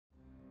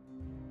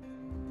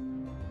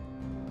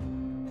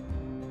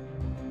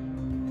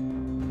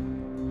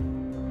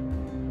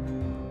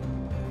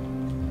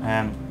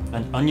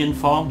An onion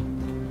farm,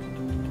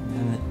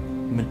 and a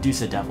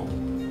Medusa devil.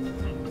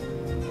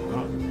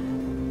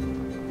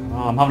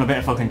 Oh, I'm having a bit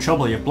of fucking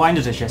trouble. You're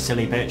blinded as you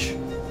silly bitch.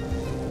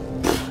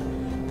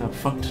 The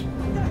fucked.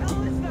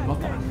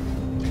 What the?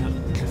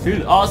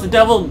 Cthulhu. Oh, it's the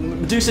devil,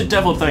 Medusa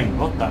devil thing.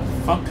 What the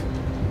fuck?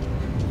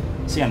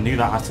 See, I knew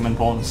that had some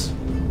importance.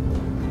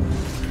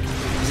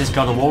 Is this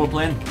God of War we're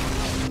playing?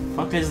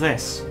 Fuck is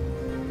this?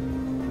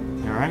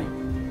 You alright?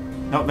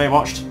 Nope, they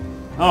watched.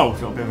 Oh, we've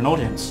got a bit of an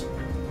audience.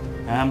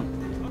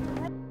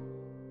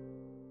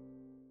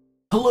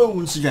 Hello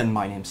once again,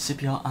 my name's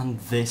Cipyaar and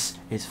this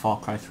is Far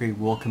Cry 3.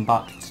 Welcome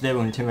back. Today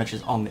we're going to do 2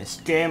 matches on this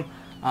game,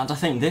 and I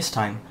think this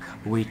time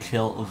we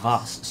kill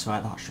Vass, so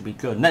that should be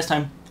good. Next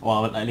time,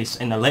 well at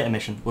least in the later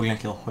mission, we're going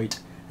to kill Hoyt,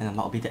 and then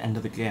that'll be the end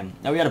of the game.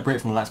 Now we had a break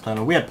from the Let's Play on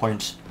a weird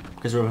point,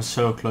 because we were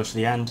so close to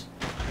the end,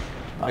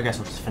 but I guess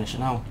we'll just finish it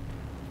now.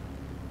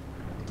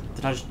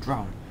 Did I just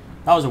drown?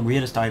 That was the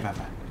weirdest dive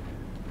ever.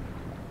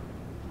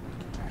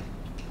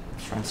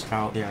 Let's try and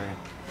scout the area.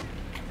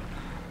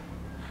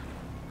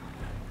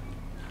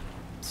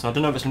 So I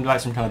don't know if it's going to be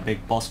like some kind of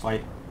big boss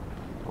fight,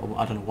 or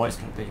I don't know what it's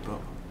going to be, but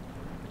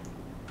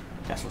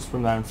I guess we'll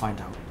swim there and find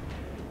out.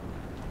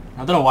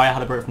 I don't know why I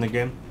had a break from the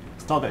game.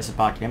 It's not that it's a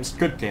bad game, it's a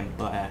good game,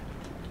 but it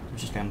was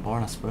just getting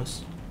boring I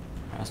suppose.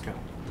 Right, let's go.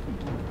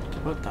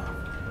 What the?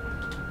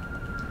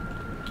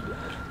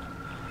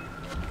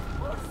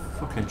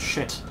 Fucking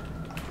shit.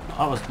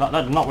 That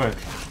did not work.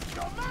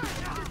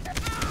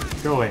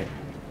 Go away.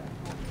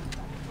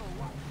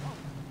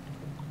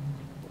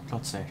 For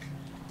God's sake.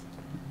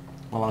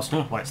 Well, I was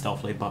going to play it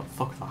stealthily, but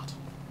fuck that.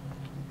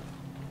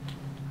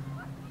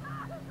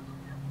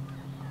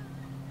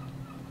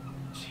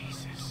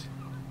 Jesus.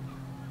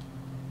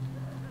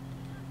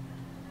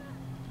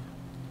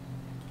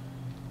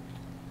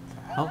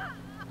 What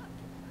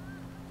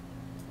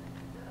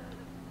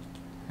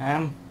the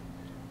hell?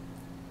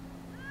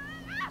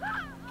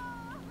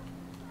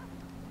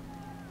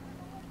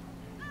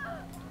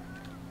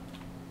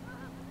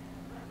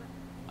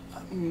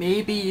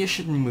 Maybe you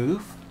should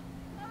move?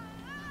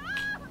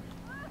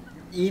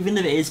 Even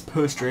if it is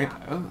post-rape.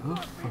 Oh,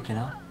 fucking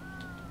hell.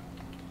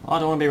 Well, I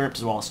don't want to be ripped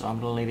as well, so I'm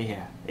going to leave you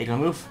here. Are you going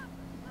to move?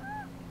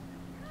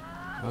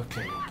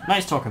 Okay.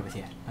 Nice talking with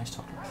you. Nice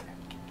talking with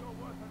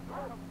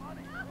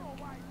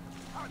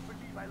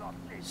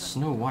you.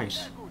 Snow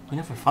White? You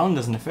never found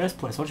us in the first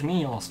place. What do you mean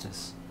you lost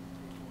us?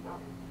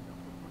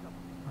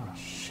 Oh,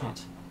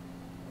 shit.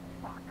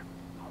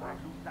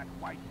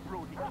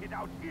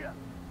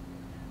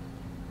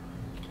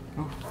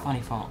 Oh, funny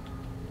fart.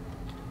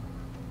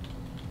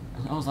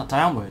 Oh, is that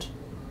downward?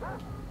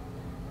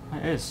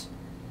 It is.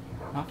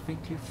 I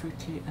think you're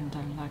freaky and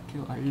I like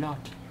you a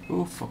lot.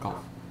 Oh, fuck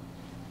off.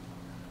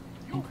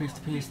 Increase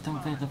the pace,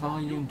 downplay the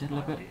volume, diddle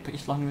a bit, put your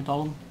slang with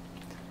Dolan.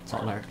 It's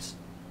not lyrics.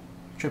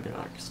 Should be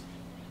lyrics.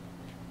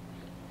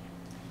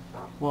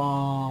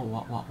 Whoa,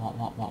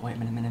 what, wait a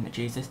minute,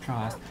 Jesus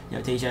Christ.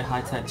 Yo, DJ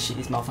High Tech, shit,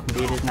 this motherfucking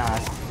beard is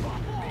nice.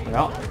 Wait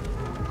up.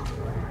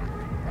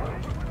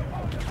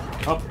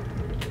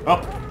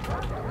 Up.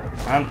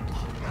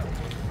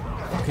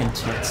 Fucking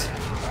tits.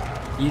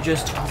 You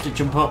just have to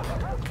jump up.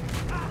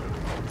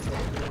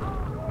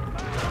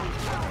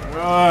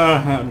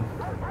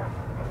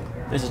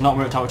 This has not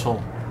worked out at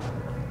all.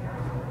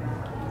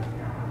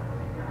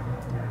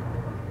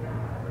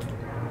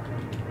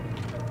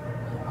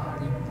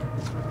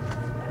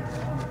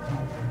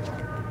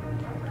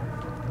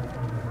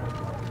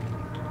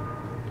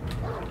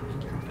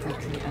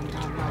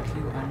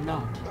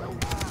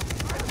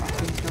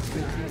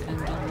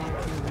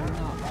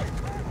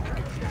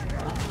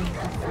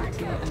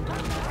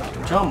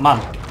 Jump, man!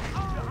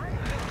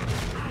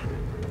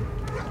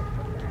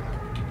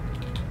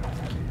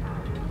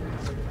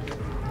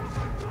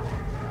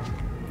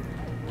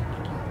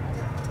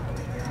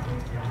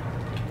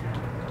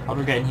 How do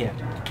we get in here?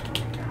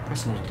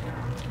 Mercenary.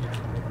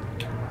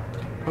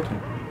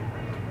 Open.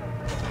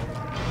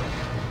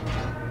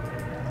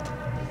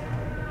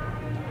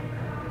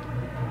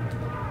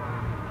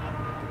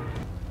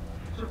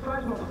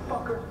 Surprise,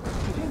 motherfucker!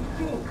 You didn't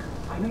think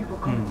I knew you were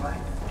coming,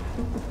 right?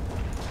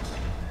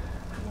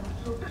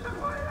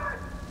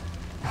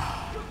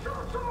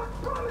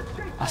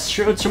 I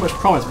showed so much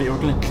promise, but you were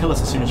going to kill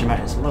us as soon as you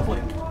met us.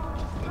 Lovely.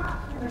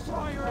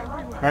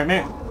 Right,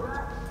 mate.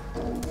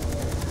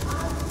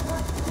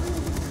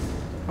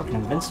 Fucking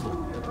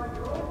invincible.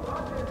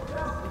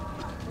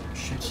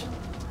 Shit.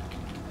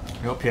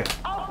 You're up here.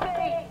 I'll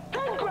pay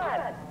 10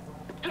 grand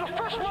to the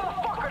first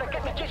motherfucker that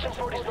gets me chasing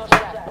for this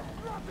nutsack.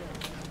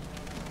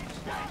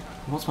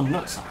 What's my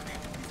nutsack?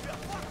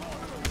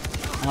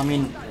 I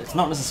mean, it's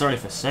not necessarily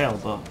for sale,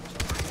 but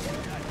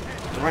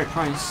the right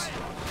price.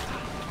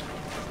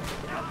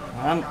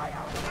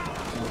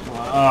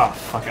 Oh,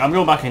 fuck it. I'm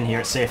going back in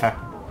here, it's safer.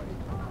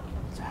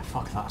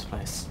 Fuck that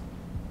place.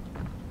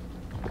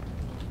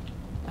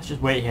 Let's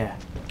just wait here.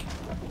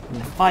 In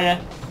the fire,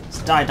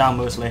 it's died down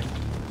mostly.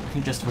 We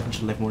can just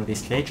live in one of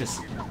these cages.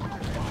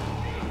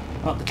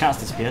 Oh, the cat's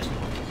disappeared.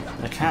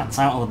 The cat's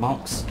out of the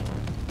box.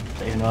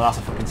 Don't even know that's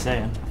a fucking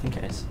saying. I think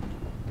it is.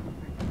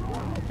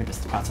 Maybe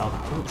Missed the cat's out.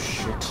 Oh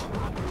shit.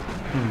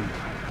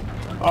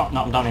 Oh,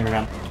 no, I'm down here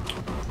again.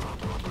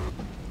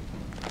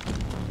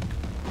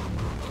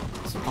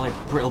 It's probably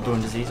brittle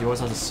bone disease. He always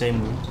has the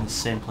same wound in the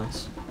same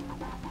place.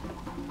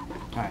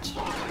 Alright.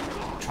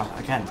 Try that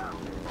again.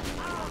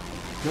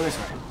 Go this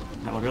way.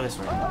 No, we'll go this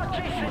way. Down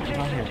here.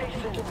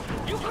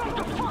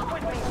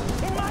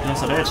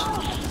 Yes, I did.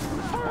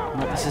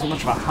 No, this isn't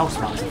much of a house,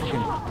 man. It's a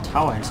fucking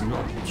tower and some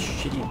little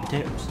shitty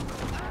potatoes.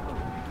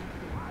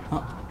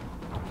 Oh.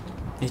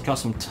 He's got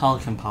some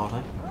talcum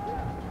powder.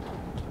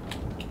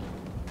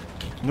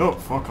 No,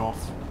 fuck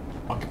off.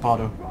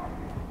 Occupado.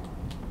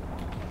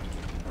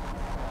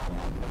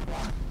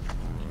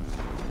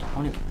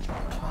 I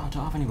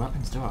don't have any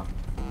weapons, do I? I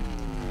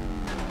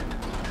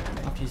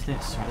have to use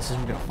this. Right, this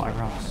isn't got 5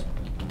 rounds.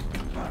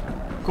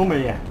 Come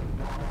here.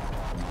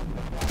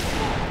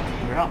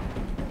 Here we are.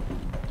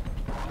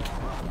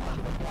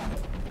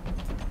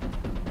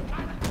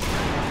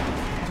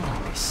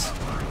 Nice.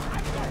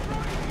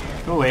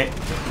 Go away.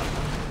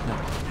 No.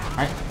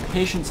 Right,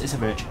 patience is a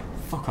virtue.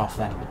 Fuck off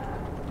then.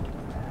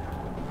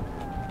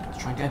 Let's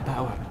try and get a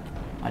better weapon.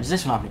 Does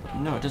this one have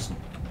any? No, it doesn't.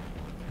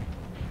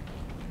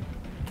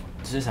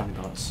 Does this have any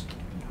bullets?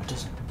 No, it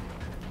doesn't.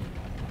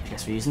 I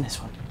guess we're using this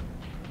one.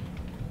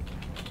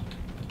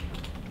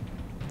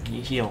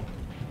 You heal.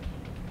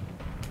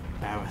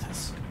 Bear with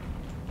us.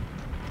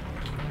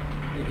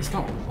 It's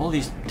not all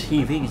these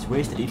TVs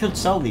wasted. You could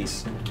sell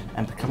these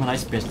and become a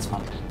nice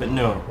businessman. But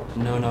no.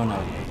 No, no, no.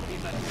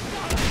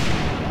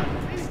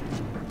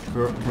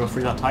 Go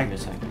through that tiger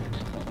thing.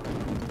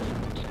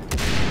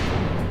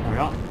 There we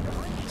are.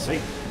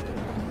 See?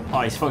 Oh,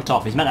 he's fucked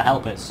off. He's meant to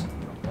help us.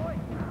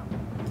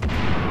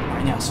 Right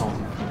in the asshole.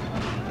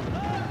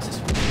 What's this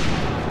one?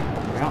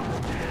 There we are.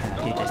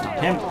 He takes down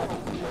him.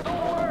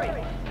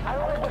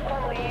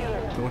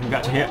 We can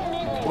get to here.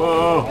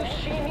 Whoa!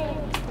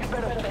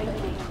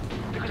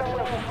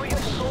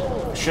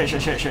 Shit,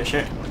 shit, shit, shit,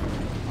 shit.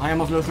 I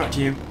am of no threat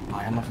to you.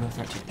 I am of no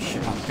threat to you.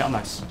 Shit, man. Get a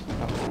mouse.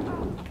 Oh.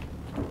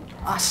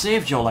 I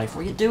saved your life.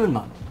 What are you doing,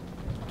 man?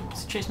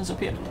 He's chasing us up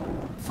here.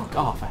 Fuck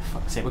off, for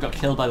fuck's sake. We got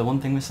killed by the one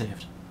thing we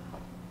saved.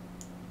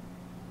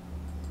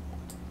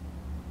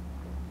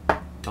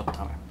 God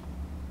damn it.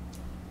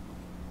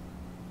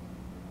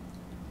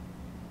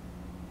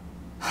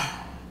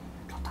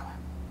 God damn it.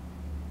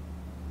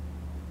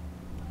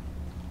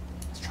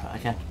 Let's try that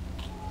again.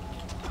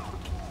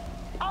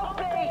 I'll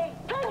pay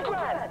 10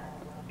 grand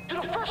to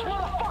the first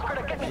motherfucker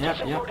to get me Yep.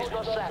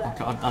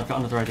 I've got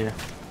another idea.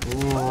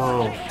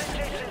 Whoa.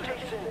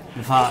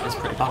 That is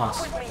pretty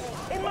balanced.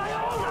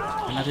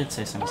 And I did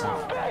say so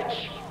myself.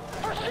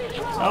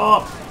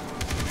 Stop!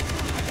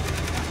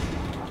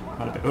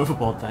 Got a bit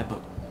overboard there, but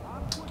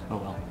oh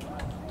well.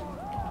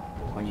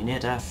 When you're near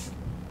death,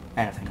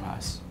 anything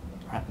matters.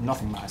 Right,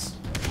 nothing matters.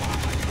 Oh,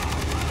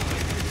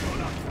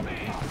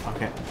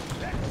 fuck it.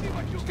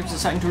 Just give us a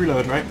second to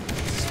reload, right?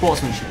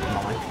 Sportsmanship in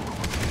my life.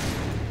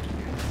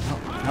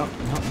 No,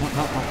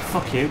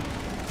 fuck you.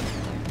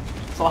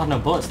 Thought I had no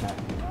bullets there.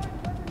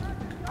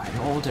 Right,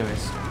 all we'll do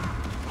is...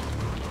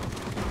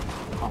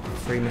 Oh,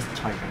 free Mr.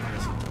 Tiger.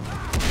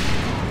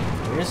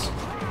 There he is.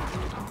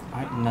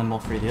 Right, and then we'll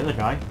free the other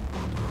guy.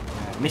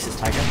 Mrs.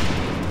 Tiger.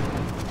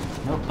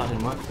 Nope, that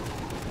didn't work.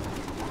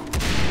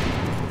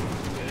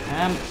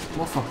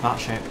 Well, fuck that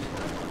shit.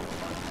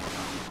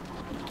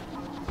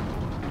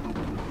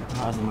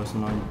 That is the most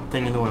annoying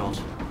thing in the world. I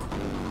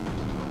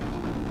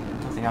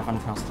don't think I have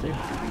anything else to do.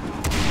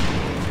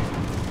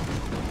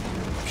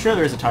 I'm sure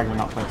there is a tiger in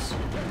that place.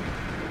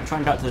 I'll try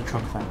and get to the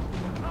truck then.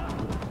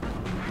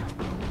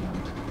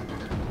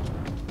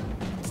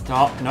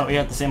 Stop. No, he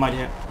had the same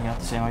idea. He had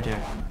the same idea.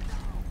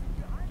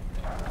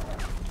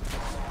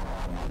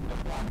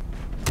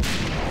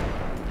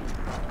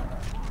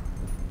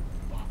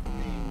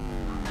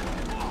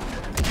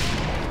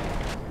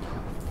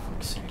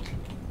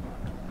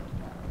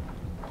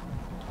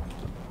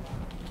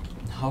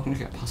 How can you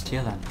get past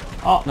here then?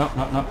 Oh, no.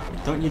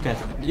 Don't you get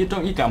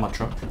on my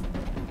truck.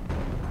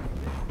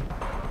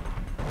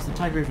 Is the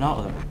tiger even out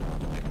of there?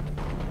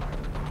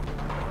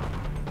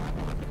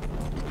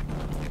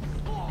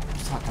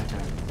 What's that guy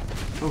doing?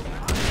 Oh.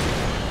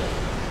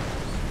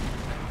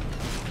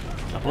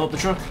 Did I blow up the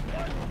truck?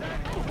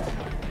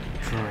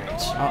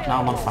 Great. Oh,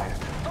 now I'm on fire.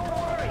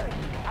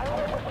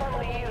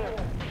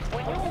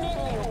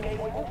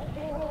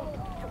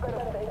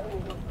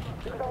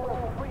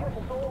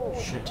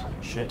 Shit.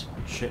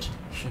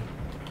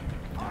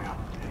 There we go.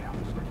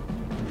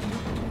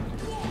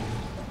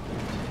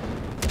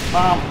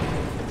 Bam!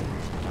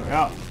 There we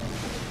go.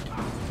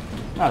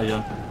 Now you're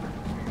done.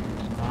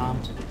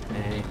 And a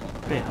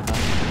bit of that.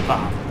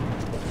 Bam!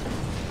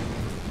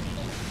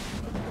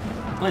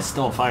 Let's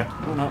still on fire.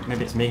 Oh no,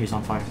 maybe it's me who's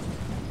on fire.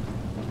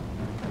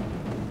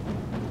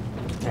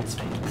 Let's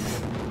be.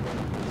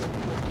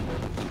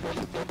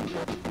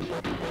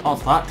 Oh,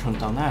 that cunt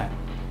down there.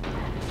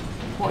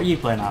 What are you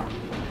playing at?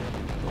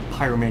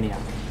 Pyromaniac.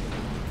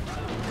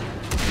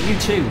 You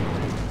too.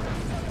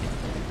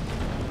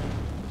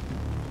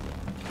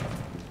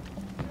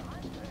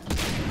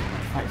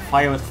 Right,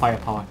 fire with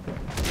firepower.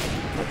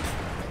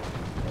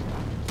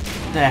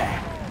 There.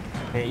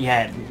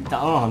 Yeah,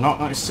 oh,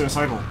 not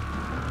suicidal.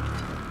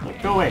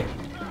 Go away.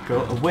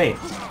 Go away.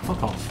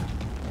 Fuck off.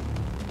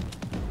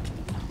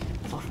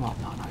 Fuck him up.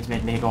 No, he's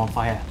made me go on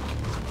fire.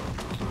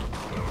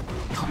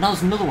 Now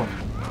there's another one.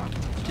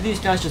 Do these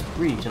guys just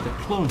breed? Are they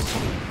clones or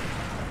something?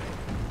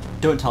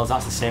 Don't tell us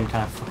that's the same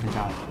kind of fucking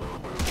guy.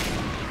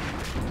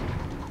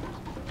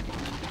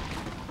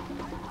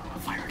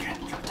 Fire again.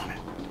 God damn it.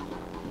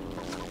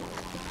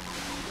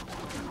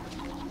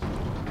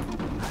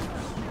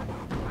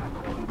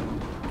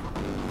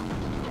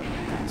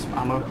 Some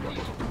ammo.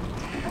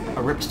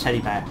 A ripped teddy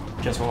bear.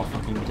 Just what I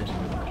fucking did.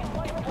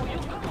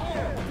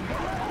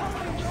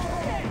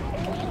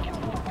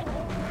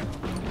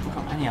 I've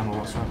got any ammo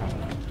whatsoever.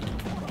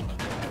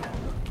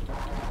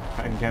 I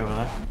can go with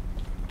it.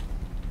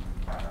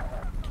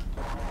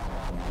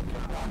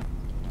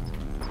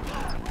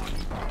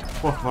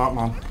 Fuck that,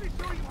 man.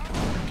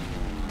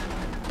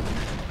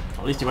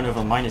 At least he went over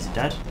the mine. Is he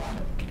dead?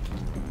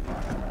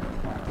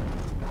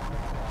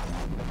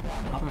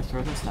 How do I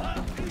throw this then?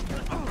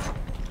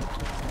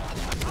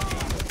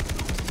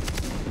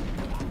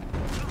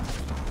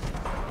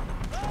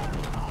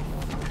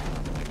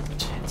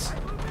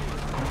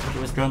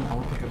 His gun. I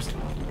want to pick up his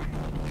gun.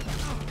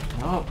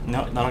 No,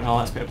 no, not gonna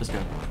let's pick up his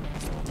gun.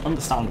 It's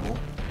understandable.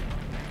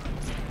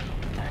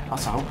 There,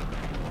 that's out.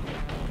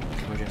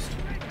 Okay, we're just.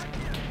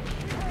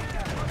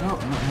 No,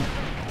 no, no.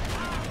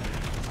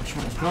 I just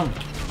want this gun.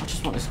 I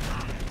just want this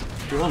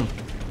gun.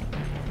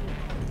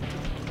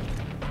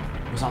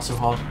 Was that so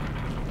hard?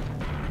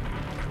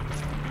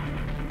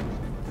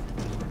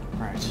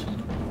 Right.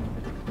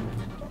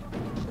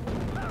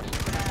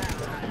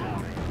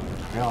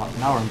 Yeah,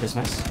 now we're in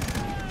business.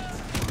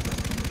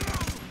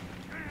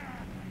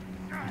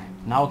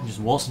 Now I can just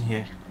waltz in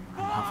here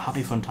and have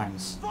happy fun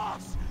times.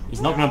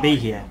 He's not gonna be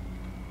here,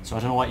 so I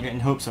don't know what you're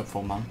getting hopes up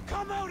for, man.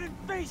 Come out and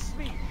face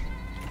me.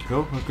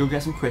 We'll go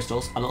get some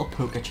crystals, a little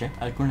poker chip,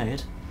 a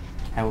grenade.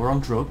 We're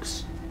on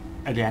drugs.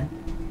 Again.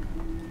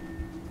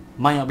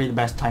 Might not be the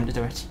best time to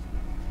do it.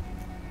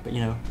 But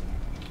you know,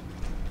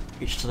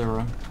 each to their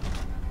own.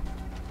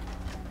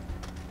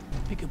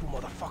 Peekaboo,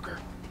 motherfucker.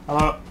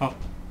 Hello. Oh.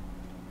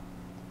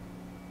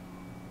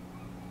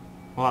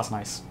 Well, that's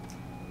nice.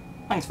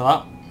 Thanks for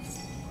that.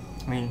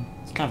 I mean,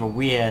 it's kind of a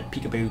weird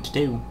peekaboo to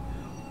do,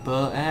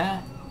 but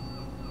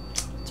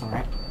it's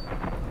alright.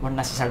 Wouldn't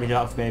necessarily do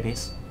that for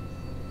babies.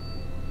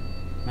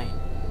 Might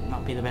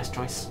not be the best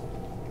choice.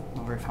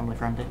 Not very family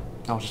friendly.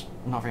 Or just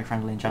not very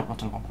friendly in general. I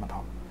don't know what I'm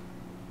about.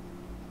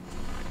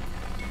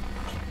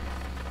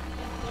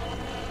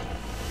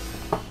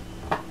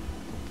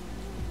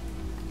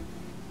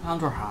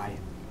 And we're high.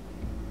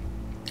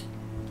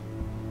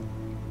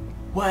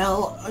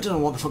 Well, I don't know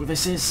what the fuck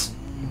this is.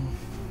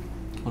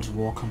 I'll just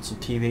walk on some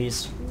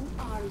TVs. Who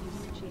are you,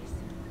 Jason?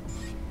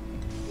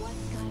 What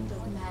kind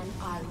of man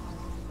are you?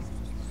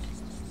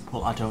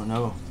 Well, I don't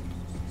know.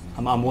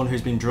 I'm one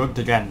who's been drugged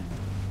again.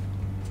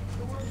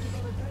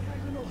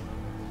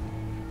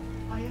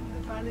 I am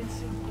the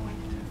balancing point.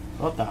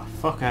 What the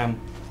fuck, is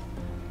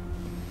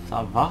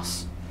that a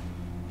Voss?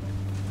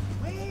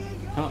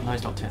 Oh, no,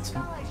 he's not tits. You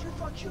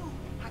thought you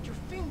had your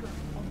finger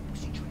on the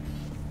pussy tree.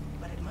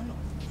 But it might not.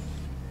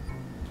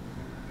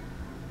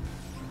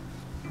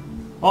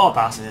 Oh,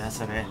 that's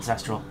a bit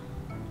ancestral.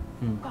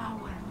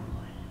 Power.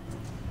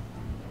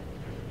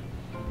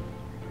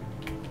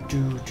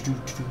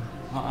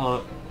 Oh,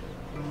 hello.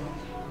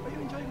 Are you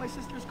enjoying my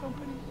sister's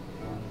company?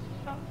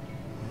 Huh?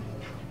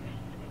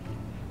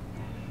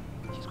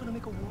 She's gonna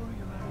make a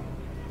warrior out of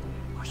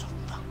you. You're so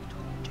fucked,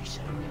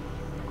 Jason.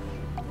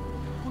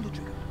 Pull the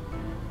trigger.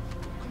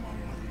 Come on,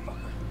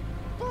 motherfucker.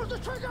 Pull the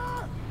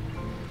trigger!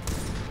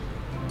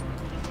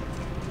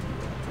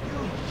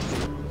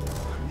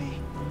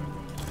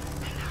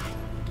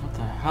 What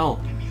the hell?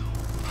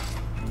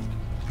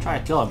 Try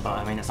to kill him, but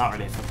I mean, it's not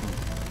really fucking...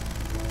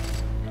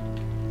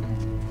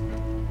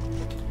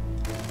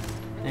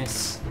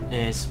 This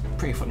is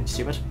pretty fucking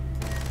stupid.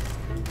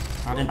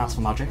 I didn't ask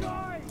for magic.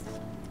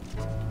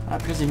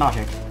 Because he's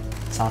magic,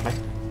 sadly.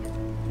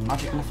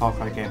 Magic in the Far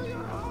Cry game.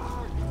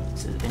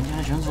 This is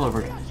Indiana Jones all over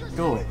again.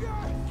 Go away.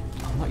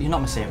 You're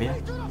not my saviour.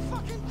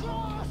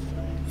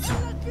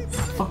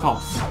 Fuck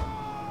off.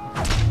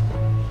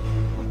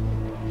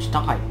 Just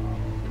die.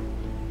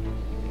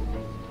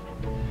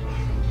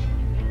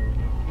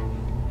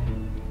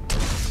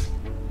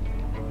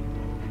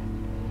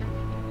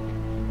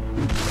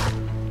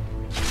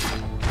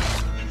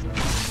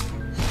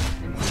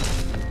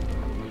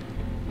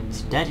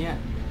 It's dead yet.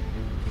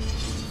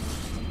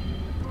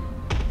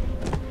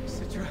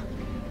 Citra,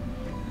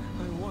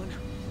 I won.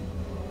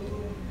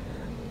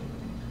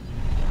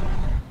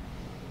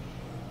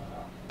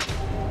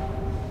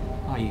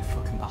 Oh, you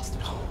fucking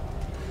bastard.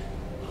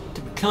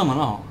 Did we kill him or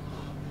not?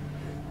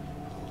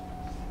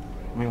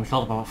 I mean, we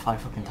killed him about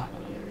 5 fucking times.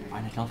 Why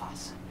didn't I kill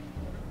fast?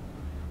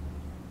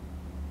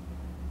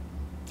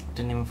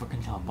 Didn't even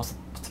fucking kill him. What's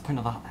the point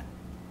of that then?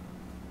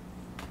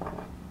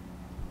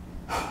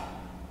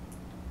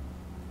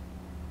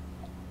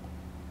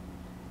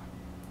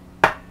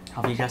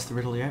 Have you guessed the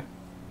riddle yet?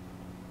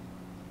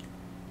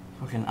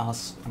 Fucking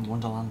Alice in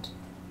Wonderland.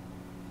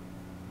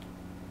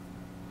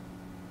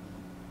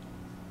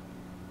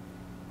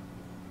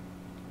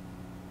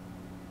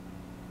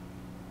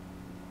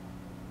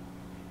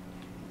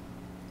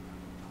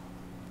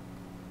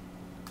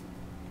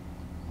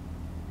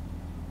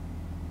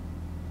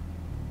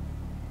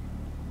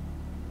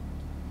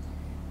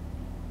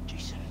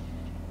 Jason.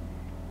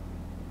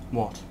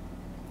 What?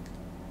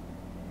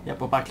 Yep,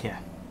 we're back here.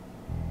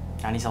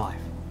 And he's alive.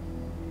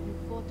 You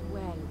fought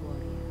well,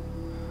 warrior.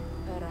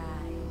 Arise.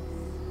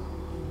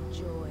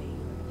 Enjoy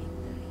your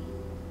victory.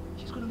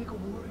 She's gonna make a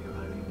warrior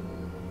out of you.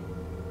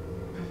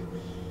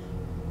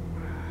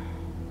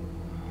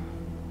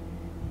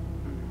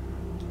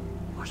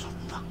 We're so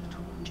fucked,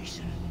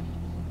 Jason.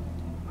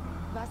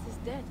 Vas is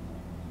dead.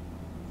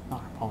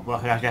 Oh, well,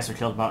 I guess we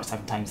killed about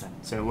 7 times then,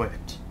 so it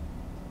worked.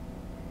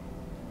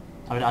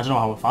 I mean, I don't know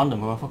how we found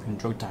him, we were fucking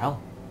drugged to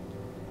hell.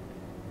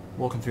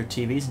 Walking through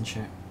TVs and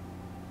shit.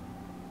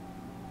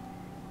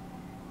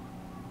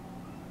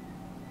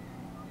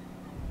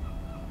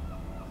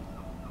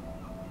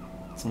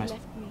 It's nice.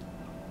 Left me.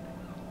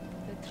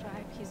 The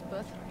tribe, his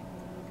birthright.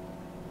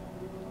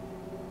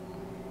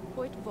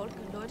 Hoyt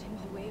Volker lured him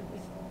away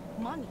with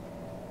money,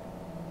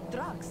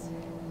 drugs.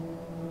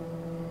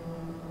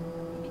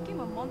 He became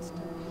a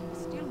monster.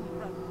 Still my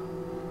brother.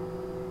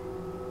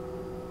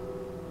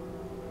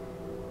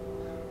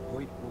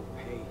 Hoyt will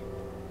pay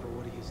for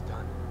what he has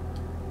done.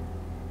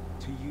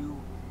 To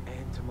you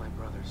and to my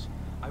brothers,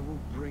 I will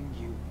bring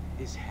you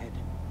his head.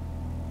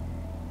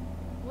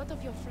 What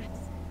of your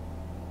friends?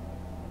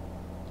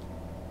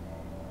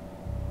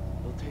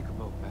 We'll take a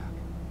boat back.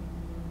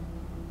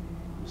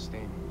 We'll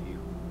stand with you.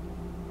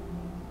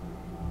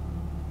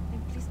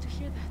 I'm pleased to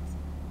hear that.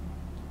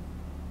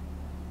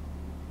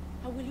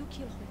 How will you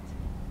kill Hoyt?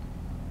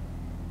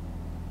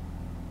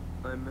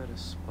 I met a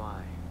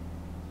spy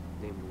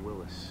named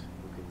Willis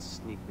who can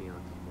sneak me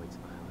onto Hoyt's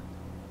island.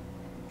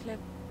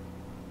 Clever.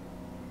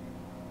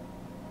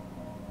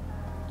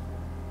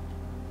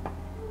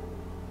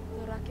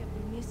 The Racket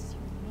will miss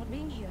you not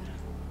being here.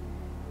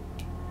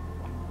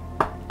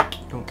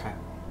 Don't care.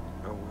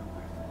 I will.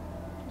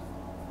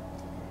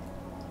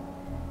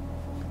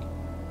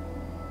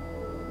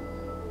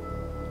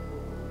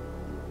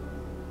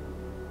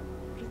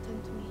 Return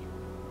to me.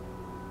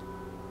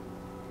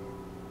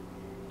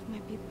 To my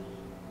people.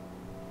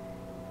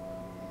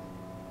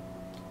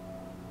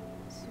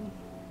 Soon.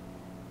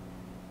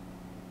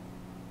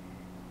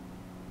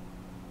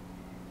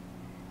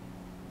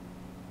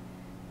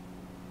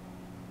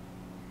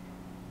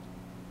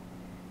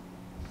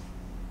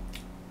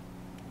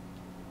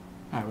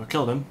 Alright, we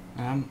killed him.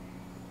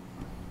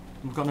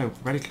 We've got no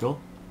ridicule.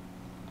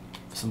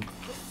 Some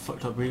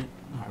fucked up reason.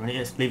 Alright, we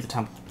need to leave the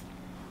temple.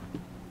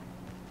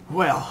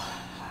 Well,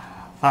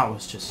 that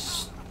was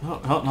just... Oh,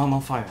 no, I'm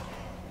on fire.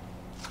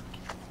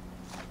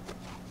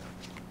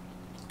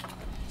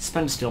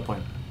 Spend a skill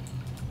point.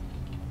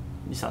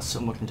 At least that's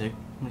something we can do. How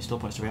many skill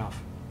points do we have?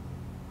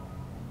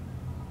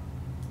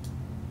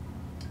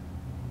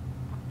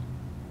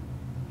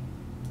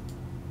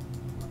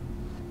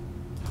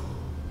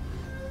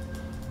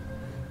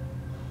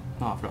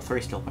 Oh, I've got 3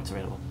 skill points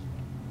available.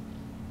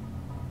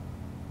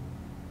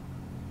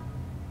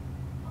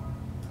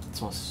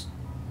 So what's...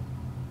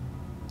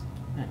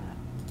 Wait a minute.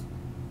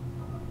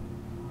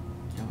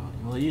 Yeah,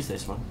 we'll use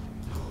this one.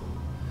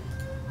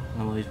 And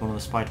then we'll use one of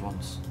the spider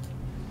ones.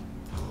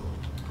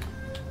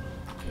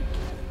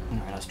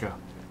 Alright, let's go.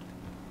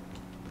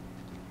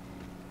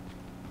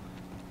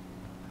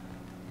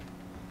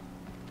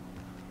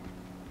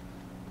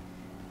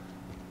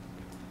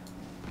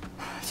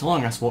 It's a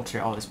long ass walk to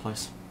get out of this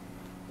place.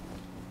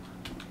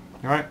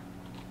 You alright?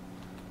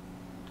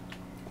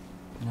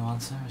 No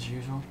answer, as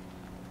usual.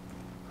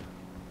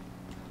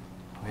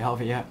 Are we out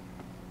of it yet?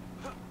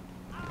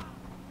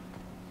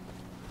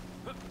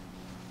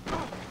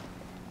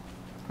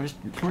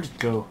 Can we just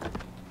go?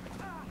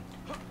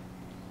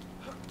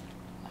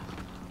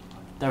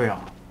 There we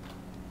are.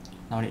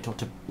 Now I need to talk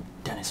to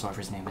Dennis,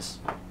 whatever his name is.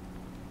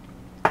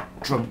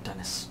 Drunk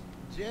Dennis.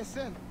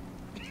 Jason,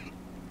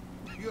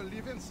 you're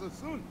leaving so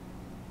soon.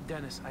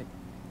 Dennis,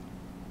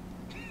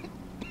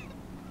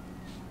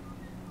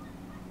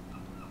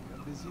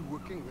 You're busy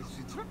working with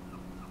Citra?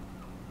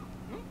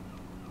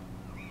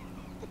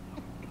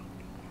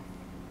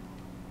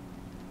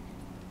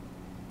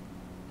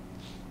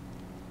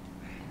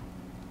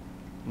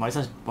 Why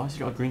has he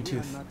got a green We are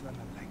tooth? not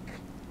unlike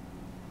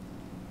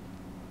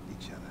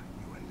each other,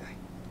 you and I.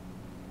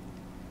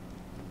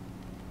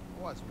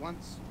 I was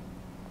once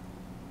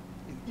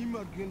an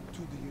immigrant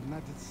to the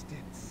United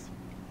States.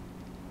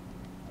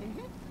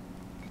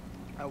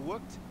 I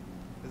worked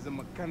as a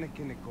mechanic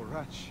in a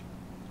garage.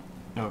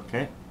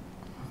 Okay.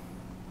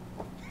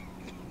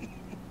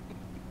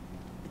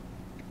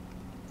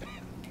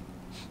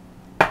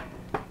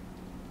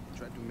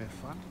 Tried to make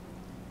fun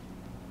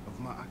of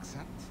my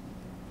accent.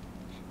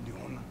 The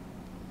owner,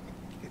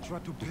 they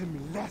tried to pay me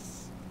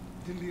less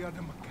than the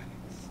other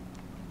mechanics.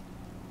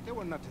 They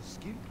were not as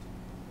skilled.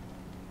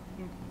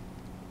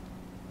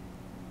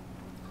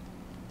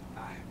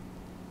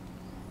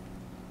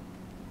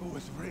 who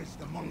was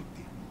raised among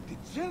the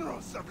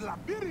generals of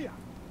Liberia.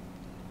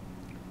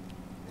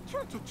 They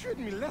tried to treat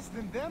me less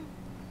than them.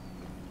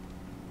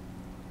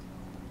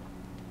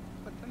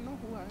 But I know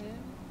who I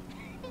am.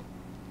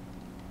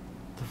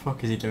 The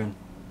fuck is he doing?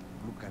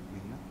 Look at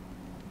me now.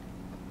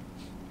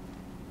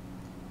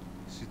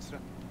 Citra.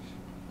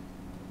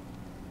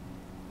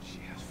 She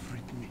has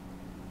freed me.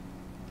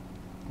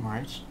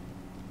 Right.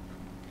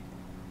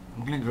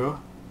 I'm gonna go.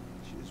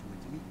 She is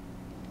with me.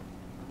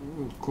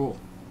 Ooh, cool.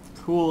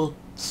 Cool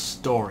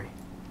story.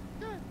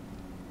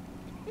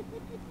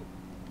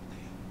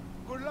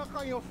 Good luck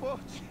on your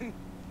fortune.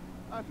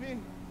 I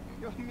mean,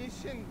 your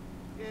mission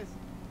is...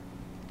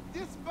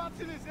 This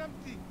bottle is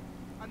empty.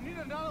 I need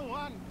another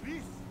one,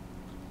 please.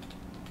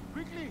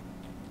 Quickly.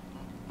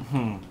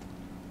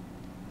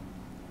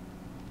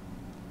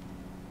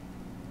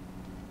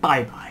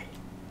 Bye bye.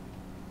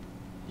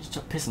 He's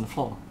just pissing on the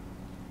floor.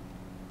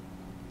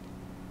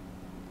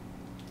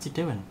 What's he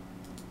doing?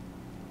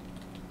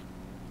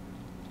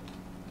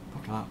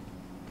 Look at that.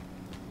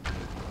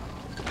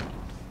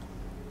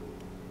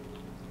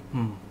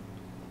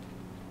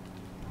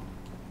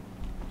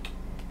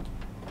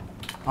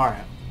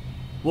 Alright.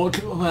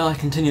 Well, I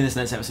continue this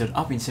next episode.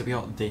 I've been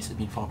Cipyaar, this has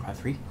been Far Cry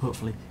 3.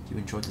 Hopefully you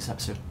enjoyed this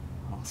episode.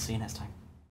 I'll see you next time.